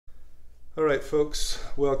All right, folks,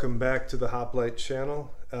 welcome back to the Hoplite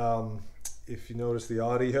channel. If you notice the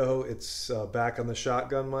audio, it's back on the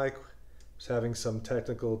shotgun mic. I was having some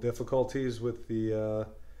technical difficulties with the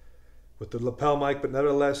lapel mic, but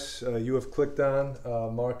nevertheless, you have clicked on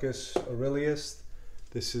Marcus Aurelius.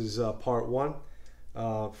 This is part one.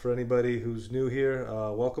 For anybody who's new here,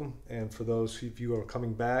 welcome, and for those of you who are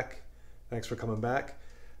coming back, thanks for coming back.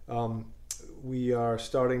 We are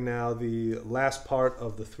starting now the last part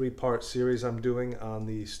of the three-part series I'm doing on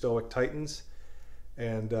the Stoic Titans,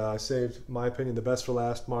 and I saved, my opinion, the best for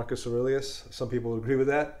last, Marcus Aurelius. Some people agree with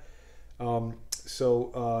that. In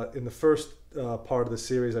the first part of the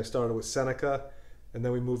series, I started with Seneca, and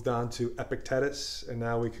then we moved on to Epictetus, and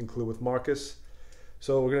now we conclude with Marcus.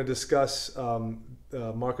 So we're going to discuss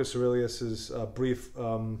Marcus Aurelius's brief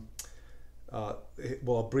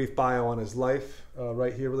a brief bio on his life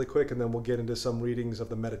right here really quick, and then we'll get into some readings of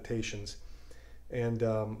the Meditations, and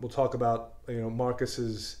we'll talk about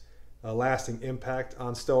Marcus's lasting impact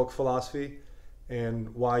on Stoic philosophy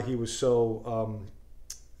and why he was so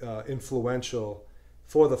influential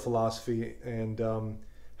for the philosophy, and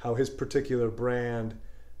how his particular brand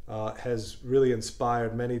has really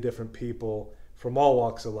inspired many different people from all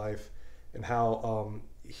walks of life, and how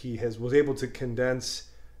he was able to condense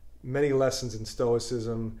many lessons in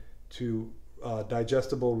Stoicism to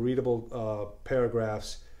digestible, readable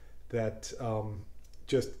paragraphs that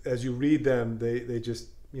just as you read them, they just,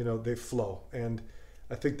 they flow. And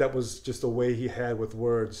I think that was just a way he had with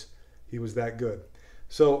words. He was that good.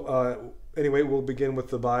 So anyway, we'll begin with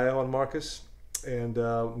the bio on Marcus and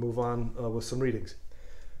move on with some readings.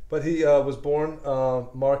 But he was born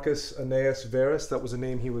Marcus Annaeus Verus. That was a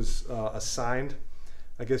name he was assigned,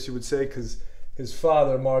 I guess you would say, because his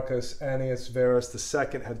father, Marcus Annaeus Verus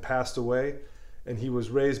II, had passed away, and he was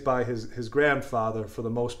raised by his grandfather for the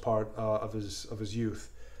most part of his youth.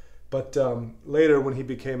 But later, when he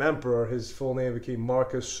became emperor, his full name became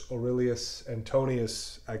Marcus Aurelius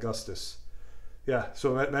Antonius Augustus. Yeah,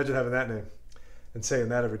 so imagine having that name and saying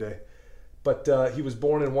that every day. But he was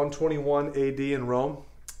born in 121 AD in Rome,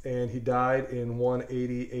 and he died in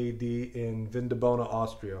 180 AD in Vindobona,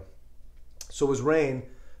 Austria. So his reign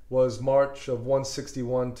was March of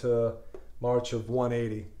 161 to March of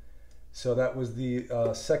 180. So that was the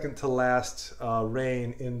second to last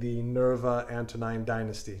reign in the Nerva Antonine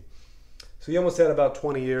dynasty. So he almost had about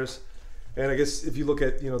 20 years. And I guess if you look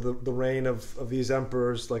at the reign of these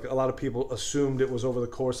emperors, like a lot of people assumed it was over the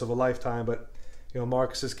course of a lifetime, but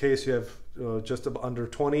Marcus's case, you have just under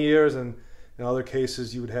 20 years, and in other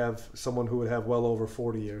cases you would have someone who would have well over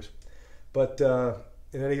 40 years. But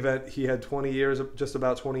in any event, he had 20 years, just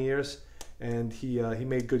about 20 years, and he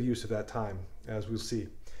made good use of that time, as we'll see.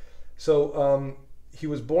 So he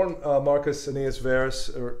was born Marcus Annaeus Verus,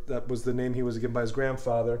 or that was the name he was given by his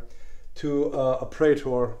grandfather, to a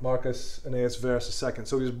praetor, Marcus Annaeus Verus II.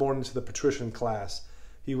 So he was born into the patrician class.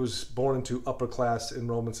 He was born into upper class in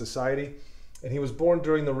Roman society, and he was born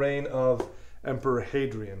during the reign of Emperor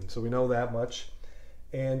Hadrian. So we know that much.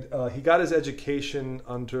 And he got his education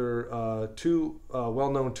under two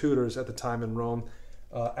well-known tutors at the time in Rome,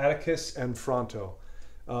 Atticus and Fronto.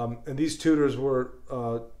 And these tutors were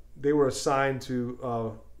assigned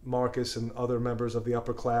to Marcus and other members of the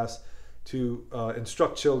upper class to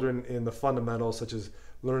instruct children in the fundamentals, such as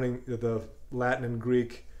learning the Latin and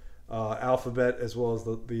Greek alphabet, as well as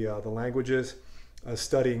the languages,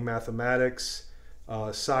 studying mathematics,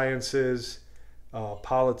 sciences,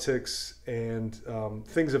 politics, and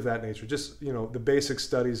things of that nature. Just the basic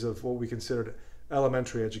studies of what we considered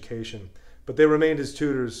elementary education. But they remained his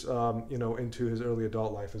tutors, into his early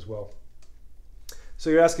adult life as well. So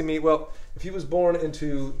you're asking me, well, if he was born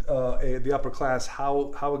into the upper class,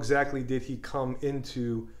 how exactly did he come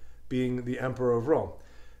into being the emperor of Rome?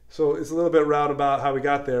 So it's a little bit roundabout how we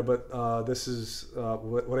got there, but this is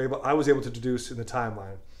what I was able to deduce in the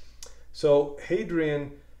timeline. So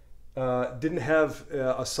Hadrian didn't have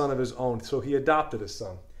a son of his own, so he adopted a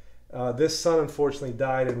son. This son unfortunately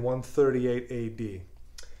died in 138 AD.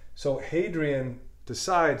 So Hadrian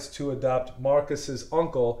decides to adopt Marcus's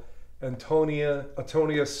uncle,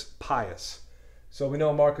 Antonius Pius. So we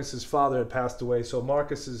know Marcus's father had passed away, so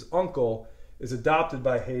Marcus's uncle is adopted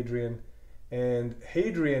by Hadrian, and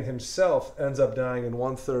Hadrian himself ends up dying in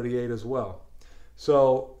 138 as well.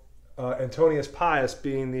 So Antonius Pius,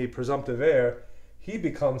 being the presumptive heir, he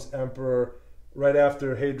becomes emperor right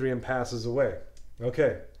after Hadrian passes away.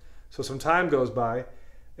 Okay, so some time goes by,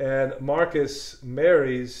 and Marcus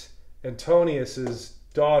marries Antonius's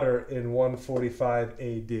daughter in 145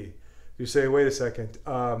 AD. You say, wait a second,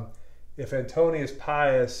 if Antonius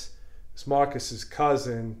Pius is Marcus's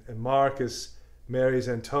cousin, and Marcus marries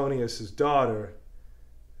Antonius' daughter,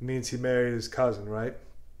 it means he married his cousin, right?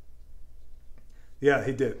 Yeah,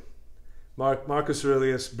 he did. Marcus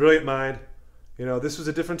Aurelius, brilliant mind. You know, this was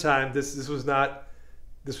a different time. This was not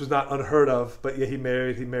unheard of, but yeah, he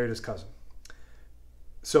married his cousin.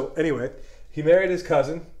 So anyway, he married his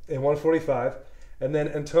cousin in 145, and then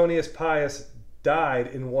Antonius Pius died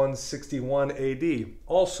in 161 AD,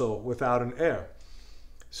 also without an heir.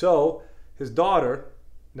 So his daughter,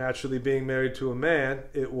 naturally being married to a man,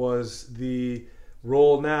 it was the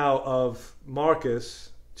role now of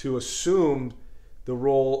Marcus to assume the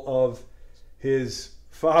role of his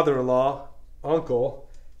father-in-law, uncle,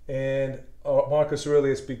 and Marcus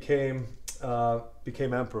Aurelius became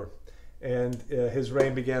emperor, and his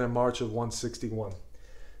reign began in March of 161.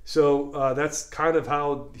 So that's kind of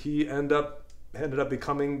how he ended up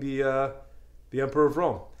becoming the emperor of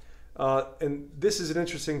Rome. And this is an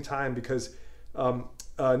interesting time because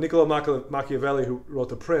Niccolo Machiavelli, who wrote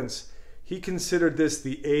The Prince, he considered this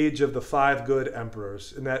the age of the 5 good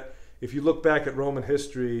emperors, and that if you look back at Roman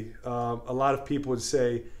history, a lot of people would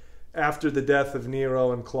say after the death of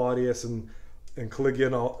Nero and Claudius and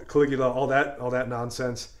Caligula, all that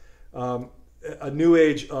nonsense, a new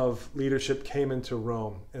age of leadership came into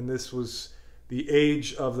Rome, and this was the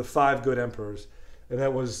age of the 5 good emperors, and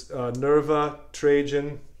that was Nerva,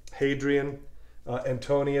 Trajan, Hadrian,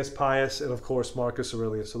 Antonius, Pius, and of course Marcus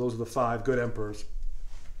Aurelius. So those are the 5 good emperors.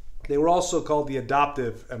 They were also called the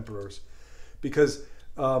adoptive emperors because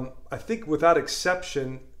I think without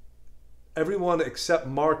exception, everyone except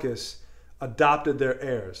Marcus adopted their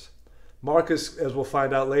heirs. Marcus, as we'll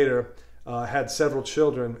find out later, had several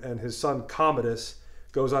children, and his son Commodus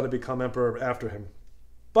goes on to become emperor after him.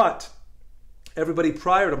 But everybody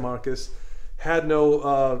prior to Marcus had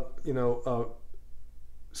no,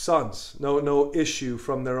 sons, no issue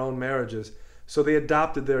from their own marriages. So they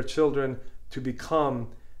adopted their children to become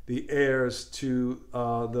the heirs to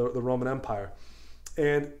the Roman Empire.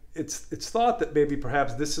 And it's thought that maybe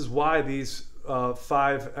perhaps this is why these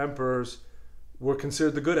 5 emperors were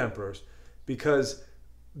considered the good emperors, because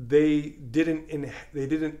they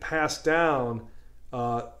didn't pass down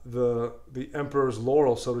the emperor's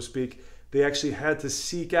laurel, so to speak. They actually had to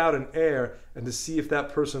seek out an heir and to see if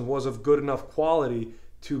that person was of good enough quality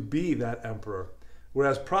to be that emperor.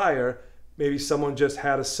 Whereas prior, maybe someone just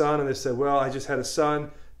had a son and they said, well, I just had a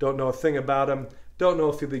son, don't know a thing about him, don't know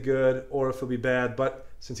if he'll be good or if he'll be bad, but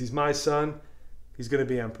since he's my son, he's going to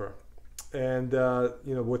be emperor. And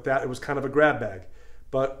with that, it was kind of a grab bag.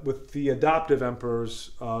 But with the adoptive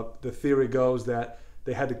emperors, the theory goes that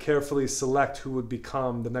they had to carefully select who would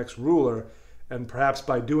become the next ruler, and perhaps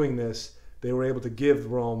by doing this, they were able to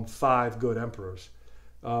give Rome 5 good emperors.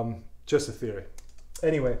 Just a theory.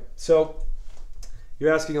 Anyway, so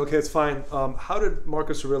you're asking, okay, it's fine. How did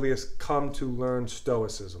Marcus Aurelius come to learn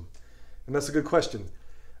Stoicism? And that's a good question.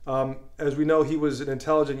 As we know, he was an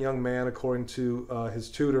intelligent young man, according to his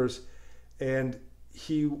tutors, and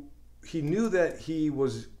he knew that he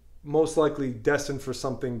was most likely destined for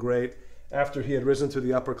something great. After he had risen to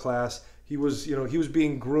the upper class, he was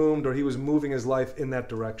being groomed, or he was moving his life in that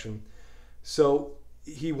direction. So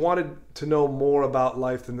he wanted to know more about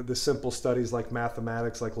life than the simple studies like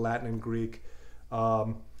mathematics, like Latin and Greek,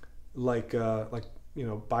 biology.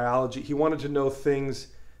 He wanted to know things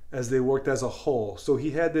as they worked as a whole. So he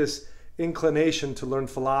had this inclination to learn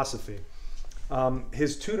philosophy.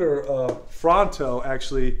 His tutor, Fronto,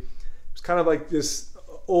 actually was kind of like this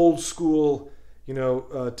old school,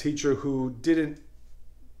 teacher who didn't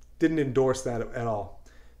endorse that at all.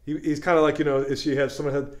 He's kind of like, if you have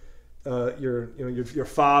someone had your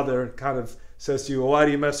father kind of says to you, well, why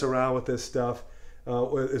do you mess around with this stuff?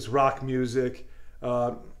 It's rock music,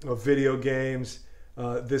 video games,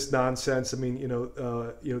 this nonsense. I mean,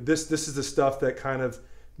 this is the stuff that kind of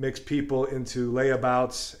makes people into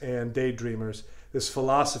layabouts and daydreamers. This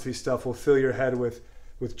philosophy stuff will fill your head with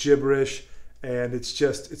gibberish, and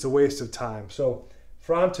it's a waste of time. So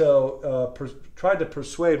Fronto tried to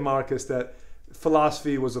persuade Marcus that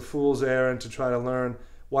philosophy was a fool's errand to try to learn.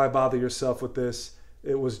 Why bother yourself with this?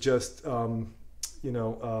 It was just a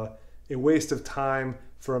waste of time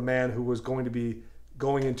for a man who was going to be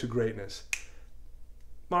going into greatness.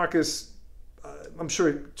 Marcus, I'm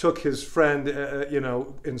sure he took his friend,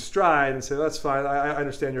 in stride and said, that's fine, I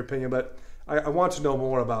understand your opinion, but I want to know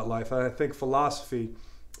more about life. And I think philosophy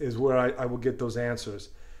is where I will get those answers.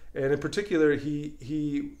 And in particular,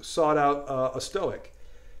 he sought out a Stoic.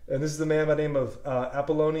 And this is the man by the name of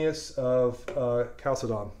Apollonius of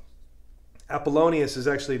Chalcedon. Apollonius is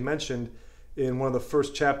actually mentioned in one of the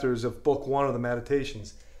first chapters of Book 1 of the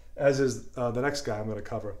Meditations, as is the next guy I'm going to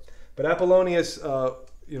cover. But Apollonius,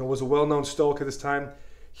 was a well-known Stoic at this time.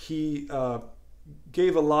 He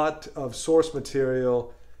gave a lot of source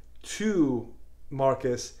material to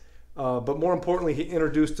Marcus, but more importantly, he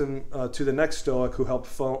introduced him to the next Stoic who helped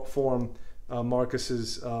form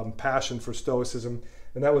Marcus's passion for Stoicism,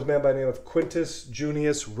 and that was a man by the name of Quintus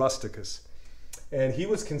Junius Rusticus. And he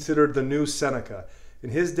was considered the new Seneca. In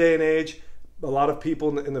his day and age, a lot of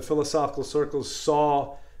people in the philosophical circles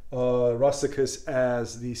saw Rusticus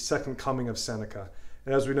as the second coming of Seneca.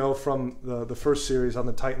 And as we know from the first series on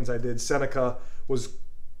the Titans I did, Seneca was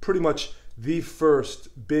pretty much the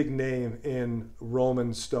first big name in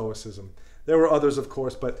Roman Stoicism. There were others, of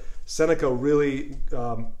course, but Seneca really,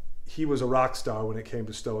 he was a rock star when it came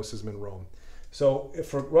to Stoicism in Rome. So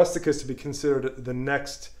for Rusticus to be considered the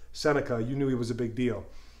next Seneca, you knew he was a big deal.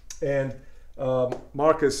 And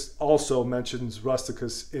Marcus also mentions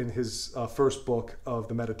Rusticus in his first book of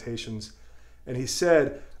the Meditations. And he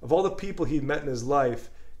said, of all the people he met in his life,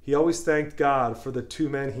 he always thanked God for the two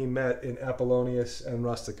men he met in Apollonius and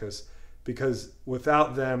Rusticus, because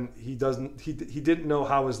without them, he didn't know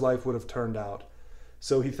how his life would have turned out.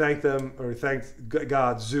 So he thanked them, or he thanked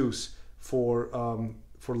God, Zeus, for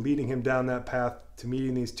leading him down that path to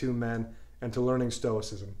meeting these two men and to learning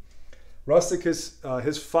Stoicism. Rusticus,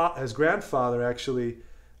 his grandfather actually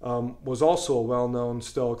was also a well-known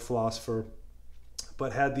Stoic philosopher,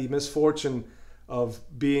 but had the misfortune of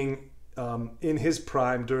being in his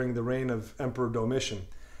prime during the reign of Emperor Domitian.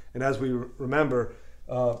 And as we remember,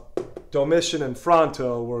 Domitian and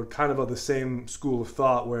Fronto were kind of the same school of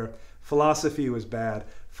thought, where philosophy was bad.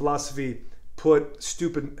 Philosophy put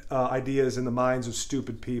stupid ideas in the minds of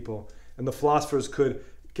stupid people, and the philosophers could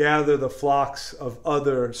gather the flocks of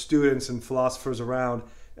other students and philosophers around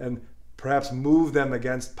and perhaps move them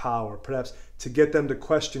against power, perhaps to get them to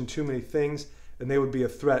question too many things, and they would be a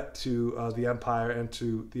threat to the empire and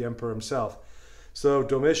to the emperor himself. So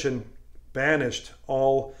Domitian banished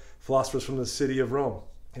all philosophers from the city of Rome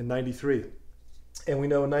in 93. And we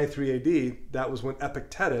know in 93 AD, that was when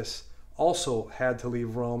Epictetus also had to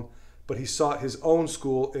leave Rome, but he sought his own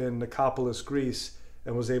school in Nicopolis, Greece,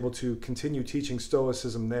 and was able to continue teaching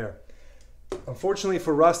Stoicism there. Unfortunately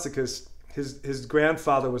for Rusticus, his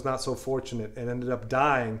grandfather was not so fortunate and ended up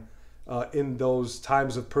dying in those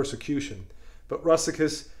times of persecution. But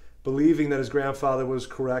Rusticus, believing that his grandfather was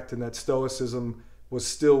correct and that Stoicism was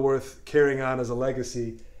still worth carrying on as a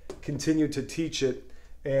legacy, continued to teach it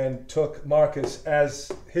and took Marcus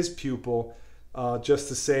as his pupil, just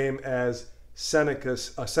the same as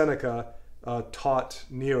Seneca taught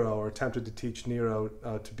Nero, or attempted to teach Nero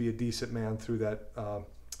to be a decent man through that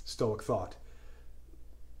Stoic thought.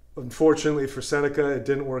 Unfortunately for Seneca, it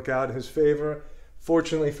didn't work out in his favor.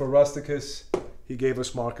 Fortunately for Rusticus, he gave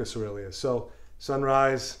us Marcus Aurelius. So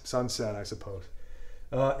sunrise, sunset, I suppose.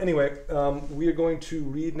 Anyway, we are going to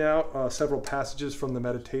read now several passages from the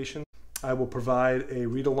meditation. I will provide a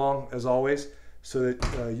read-along, as always, so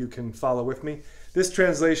that you can follow with me. This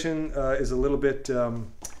translation is a little bit,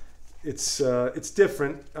 it's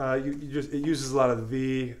different. It uses a lot of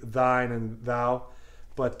thee, thine, and thou,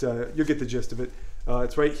 but you'll get the gist of it.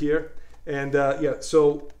 It's right here. And yeah,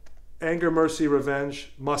 so Anger, Mercy,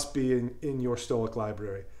 Revenge must be in your Stoic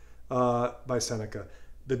library by Seneca.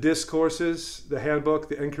 The Discourses, the Handbook,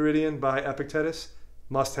 the Enchiridion by Epictetus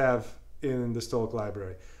must have in the Stoic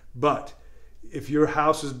library. But if your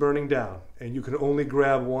house is burning down and you can only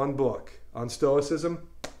grab one book on Stoicism,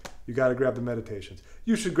 you got to grab the Meditations.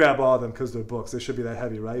 You should grab all of them because they're books. They should be that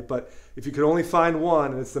heavy, right? But if you can only find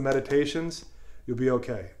one and it's the Meditations, you'll be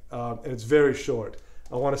okay. And it's very short.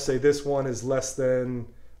 I want to say this one is less than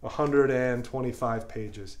 125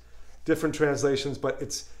 pages. Different translations, but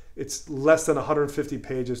it's less than 150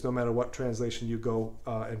 pages no matter what translation you go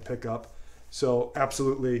and pick up. So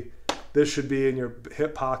absolutely, this should be in your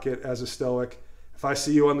hip pocket as a Stoic. If I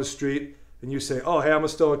see you on the street and you say, oh, hey, I'm a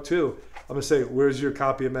Stoic too, I'm going to say, where's your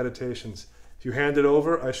copy of Meditations? If you hand it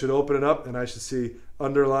over, I should open it up and I should see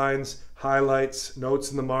underlines, highlights,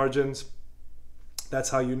 notes in the margins. That's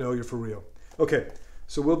how you know you're for real. Okay,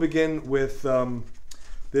 so we'll begin with,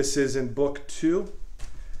 this is in book 2,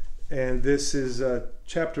 and this is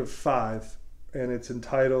chapter 5, and it's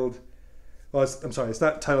entitled, well, I'm sorry, it's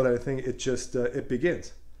not titled anything, it just, it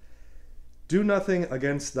begins. Do nothing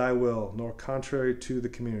against thy will, nor contrary to the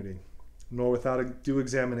community, nor without a due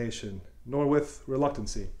examination, nor with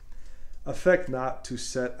reluctancy. Affect not to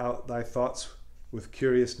set out thy thoughts with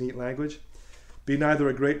curious, neat language. Be neither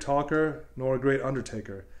a great talker, nor a great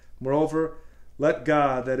undertaker. Moreover, let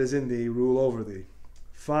God that is in thee rule over thee.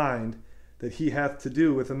 Find that he hath to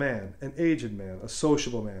do with a man, an aged man, a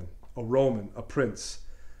sociable man, a Roman, a prince,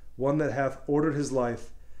 one that hath ordered his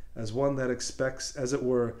life, as one that expects, as it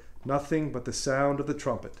were, nothing but the sound of the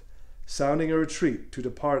trumpet, sounding a retreat to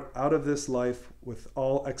depart out of this life with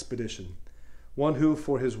all expedition. One who,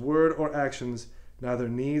 for his word or actions, neither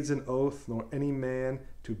needs an oath nor any man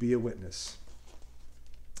to be a witness.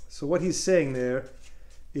 So what he's saying there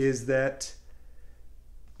is that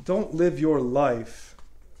don't live your life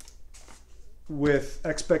with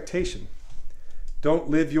expectation. Don't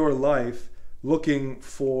live your life looking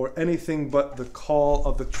for anything but the call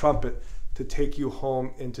of the trumpet to take you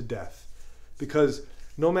home into death. Because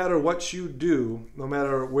no matter what you do, no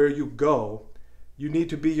matter where you go, you need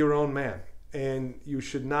to be your own man. And you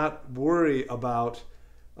should not worry about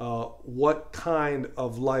what kind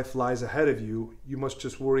of life lies ahead of you. You must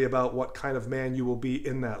just worry about what kind of man you will be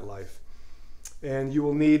in that life. And you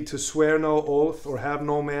will need to swear no oath or have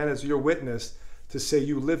no man as your witness to say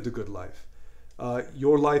you lived a good life.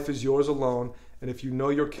 Your life is yours alone, and if you know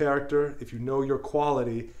your character, if you know your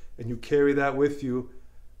quality, and you carry that with you,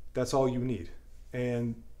 that's all you need.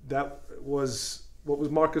 And that was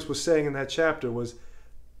what Marcus was saying in that chapter, was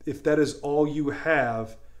if that is all you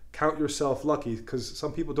have, count yourself lucky, because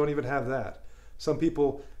some people don't even have that. Some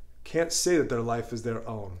people can't say that their life is their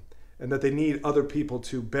own, and that they need other people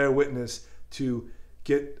to bear witness to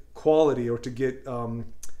get quality or to get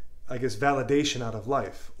validation out of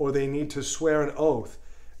life, or they need to swear an oath,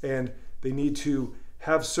 and they need to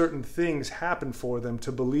have certain things happen for them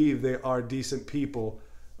to believe they are decent people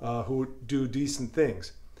who do decent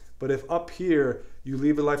things. But if up here you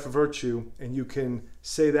lead a life of virtue and you can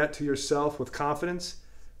say that to yourself with confidence,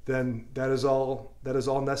 then that is all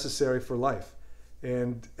necessary for life.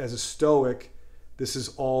 And as a Stoic, this is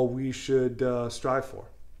all we should strive for.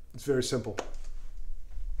 It's very simple.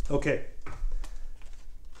 Okay.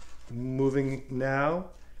 Moving now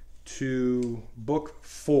to Book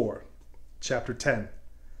 4, Chapter 10.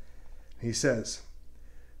 He says,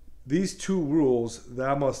 "These two rules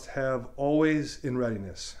thou must have always in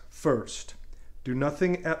readiness. First, do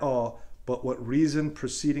nothing at all but what reason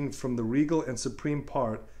proceeding from the regal and supreme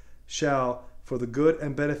part shall, for the good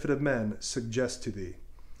and benefit of men, suggest to thee.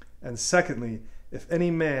 And secondly, if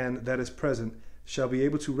any man that is present shall be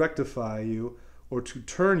able to rectify you or to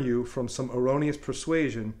turn you from some erroneous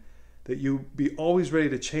persuasion, that you be always ready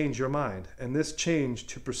to change your mind, and this change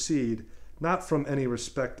to proceed not from any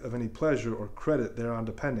respect of any pleasure or credit thereon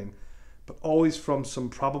depending, but always from some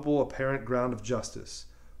probable apparent ground of justice,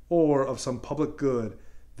 or of some public good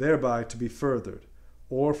thereby to be furthered,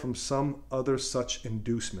 or from some other such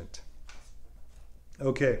inducement."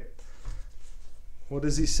 Okay, what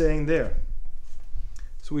is he saying there?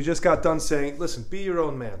 So we just got done saying, listen, be your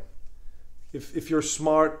own man. If you're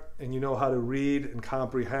smart and you know how to read and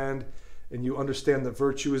comprehend and you understand that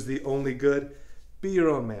virtue is the only good, be your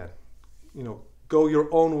own man. Go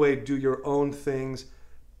your own way, do your own things.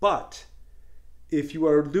 But if you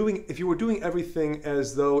were doing everything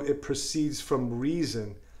as though it proceeds from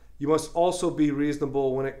reason, you must also be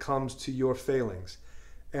reasonable when it comes to your failings.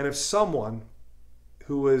 And if someone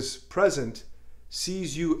who is present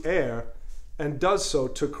sees you err and does so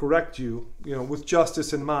to correct you, with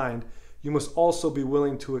justice in mind, you must also be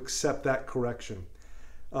willing to accept that correction.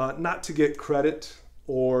 Not to get credit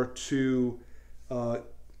or to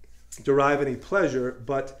derive any pleasure,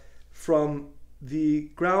 but from the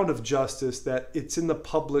ground of justice that it's in the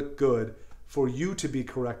public good for you to be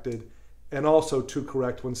corrected and also to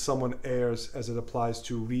correct when someone errs as it applies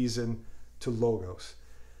to reason, to logos.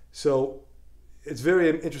 So it's very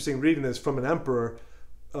interesting reading this from an emperor.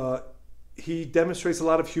 He demonstrates a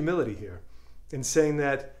lot of humility here in saying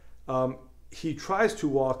that he tries to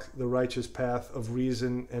walk the righteous path of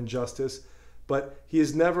reason and justice, but he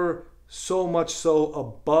is never so much so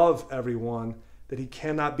above everyone that he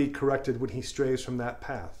cannot be corrected when he strays from that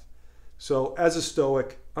path. So as a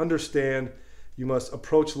Stoic, understand you must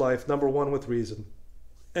approach life, number one, with reason.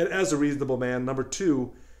 And as a reasonable man, number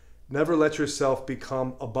two, never let yourself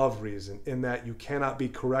become above reason, in that you cannot be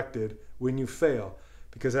corrected when you fail.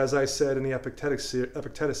 Because as I said in the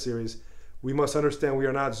Epictetus series, we must understand we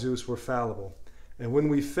are not Zeus, we're fallible. And when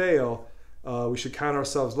we fail, we should count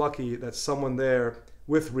ourselves lucky that someone there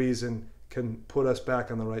with reason can put us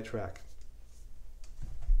back on the right track.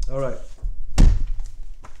 All right.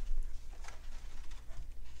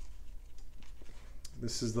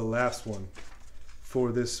 This is the last one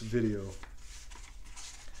for this video.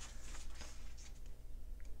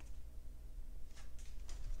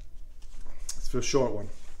 It's a short one.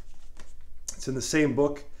 It's in the same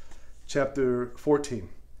book, chapter 14.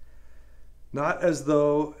 "Not as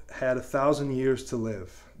though had 1,000 years to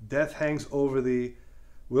live. Death hangs over thee.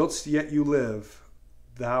 Whilst yet you live,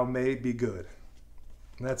 thou may be good."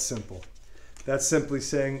 And that's simple. That's simply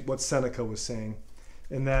saying what Seneca was saying,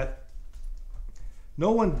 in that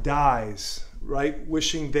no one dies, right,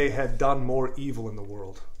 wishing they had done more evil in the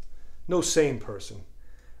world. No sane person.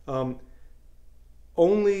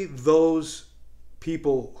 Only those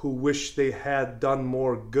people who wish they had done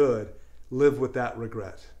more good live with that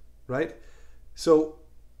regret, right? So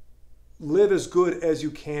live as good as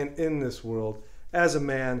you can in this world as a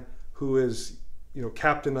man who is,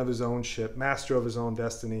 captain of his own ship, master of his own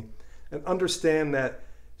destiny, and understand that,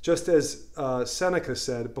 just as Seneca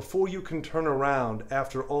said, before you can turn around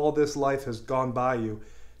after all this life has gone by you,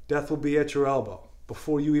 death will be at your elbow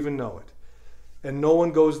before you even know it. And no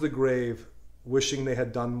one goes to the grave wishing they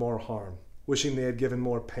had done more harm, wishing they had given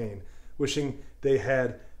more pain, wishing they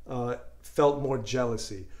had felt more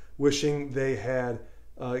jealousy, wishing they had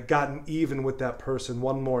gotten even with that person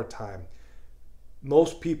one more time.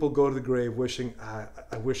 Most people go to the grave wishing,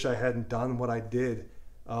 I wish I hadn't done what I did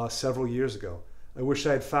several years ago. I wish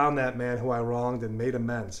I had found that man who I wronged and made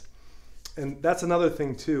amends. And that's another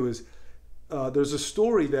thing too, is there's a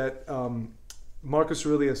story that Marcus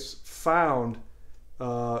Aurelius found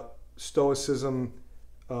Stoicism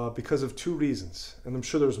because of two reasons, and I'm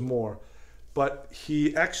sure there's more. But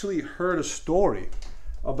he actually heard a story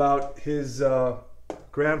about his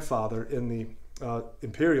grandfather in the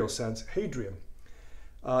imperial sense, Hadrian.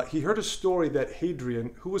 He heard a story that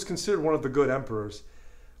Hadrian, who was considered one of the good emperors,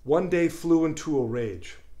 one day flew into a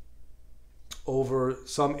rage over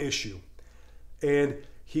some issue. And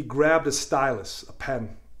he grabbed a stylus, a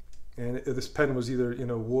pen, and this pen was either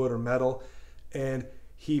wood or metal, and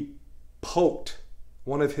he poked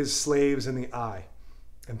one of his slaves in the eye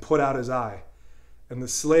and put out his eye. And the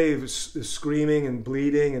slave is screaming and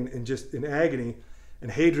bleeding and just in agony. And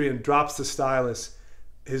Hadrian drops the stylus.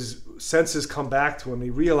 His senses come back to him. He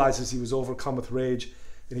realizes he was overcome with rage.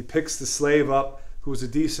 And he picks the slave up, who was a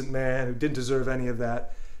decent man, who didn't deserve any of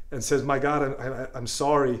that, and says, "My God, I'm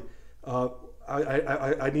sorry.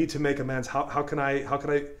 I need to make amends. How can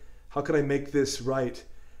I make this right?"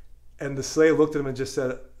 And the slave looked at him and just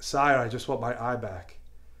said, "Sire, I just want my eye back."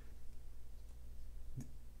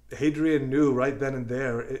 Hadrian knew right then and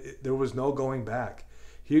there, there was no going back.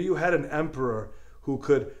 Here you had an emperor who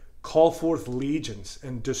could call forth legions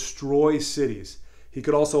and destroy cities. He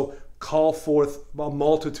could also call forth a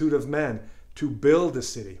multitude of men to build a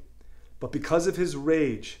city. But because of his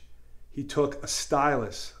rage, he took a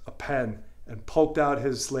stylus, a pen, and poked out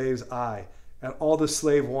his slave's eye. And all the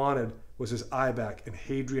slave wanted was his eye back, and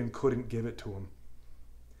Hadrian couldn't give it to him.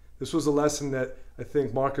 This was a lesson that I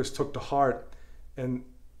think Marcus took to heart and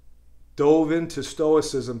dove into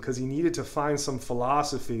Stoicism because he needed to find some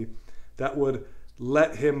philosophy that would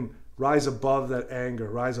let him rise above that anger,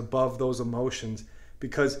 rise above those emotions,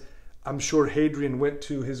 because I'm sure Hadrian went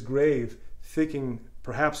to his grave thinking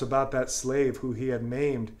perhaps about that slave who he had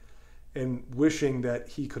maimed and wishing that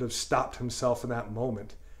he could have stopped himself in that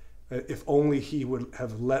moment. If only he would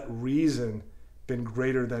have let reason been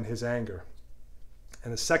greater than his anger.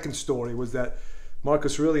 And the second story was that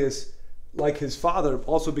Marcus Aurelius, like his father,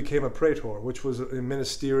 also became a praetor, which was a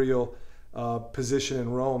ministerial position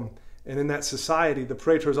in Rome. And in that society, the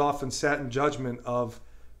praetors often sat in judgment of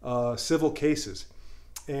civil cases.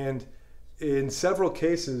 And in several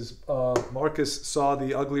cases, Marcus saw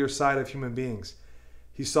the uglier side of human beings.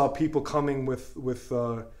 He saw people coming with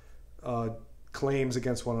claims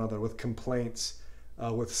against one another, with complaints,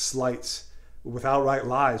 with slights, with outright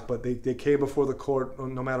lies, but they came before the court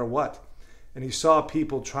no matter what. And he saw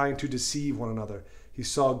people trying to deceive one another. He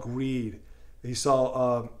saw greed. He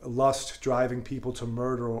saw lust driving people to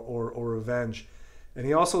murder or revenge. And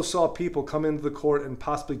he also saw people come into the court and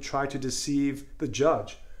possibly try to deceive the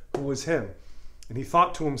judge, who was him. And he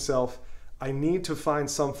thought to himself, I need to find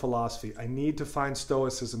some philosophy. I need to find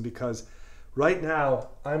Stoicism, because right now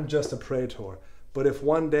I'm just a praetor. But if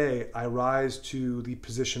one day I rise to the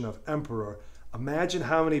position of emperor, imagine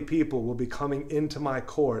how many people will be coming into my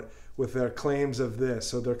court with their claims of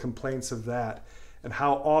this or their complaints of that, and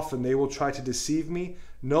how often they will try to deceive me,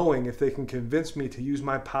 knowing if they can convince me to use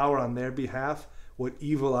my power on their behalf, what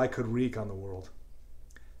evil I could wreak on the world.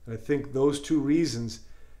 And I think those two reasons,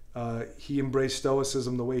 he embraced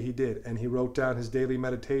Stoicism the way he did, and he wrote down his daily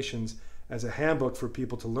meditations as a handbook for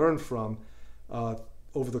people to learn from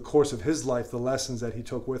over the course of his life, the lessons that he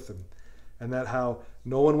took with him, and that how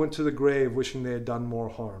no one went to the grave wishing they had done more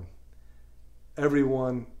harm.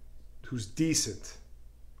 Everyone who's decent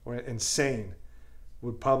and sane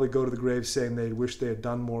would probably go to the grave saying they wish they had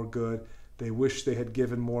done more good, they wish they had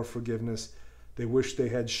given more forgiveness, they wish they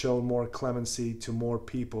had shown more clemency to more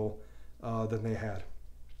people than they had.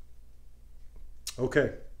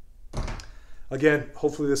 Okay. Again,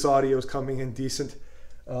 hopefully this audio is coming in decent.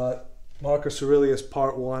 Marcus Aurelius,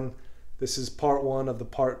 part 1. This is part 1 of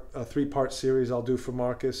the three-part series I'll do for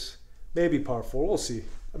Marcus. Maybe part 4, we'll see.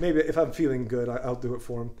 Maybe if I'm feeling good, I'll do it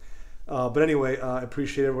for him. But anyway, I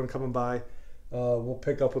appreciate everyone coming by. We'll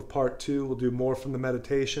pick up with part 2. We'll do more from the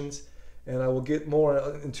meditations. And I will get more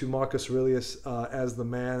into Marcus Aurelius as the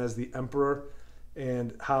man, as the emperor,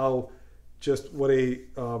 and how just what a,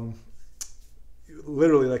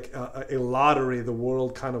 literally like a lottery the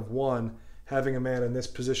world kind of won, having a man in this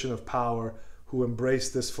position of power who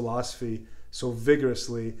embraced this philosophy so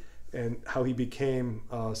vigorously, and how he became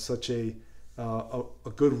such a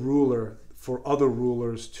good ruler for other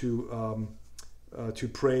rulers to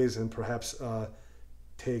praise and perhaps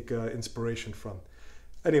take inspiration from.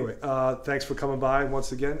 Anyway, thanks for coming by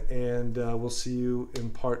once again, and we'll see you in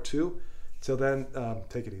part 2. Till then,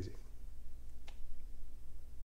 take it easy.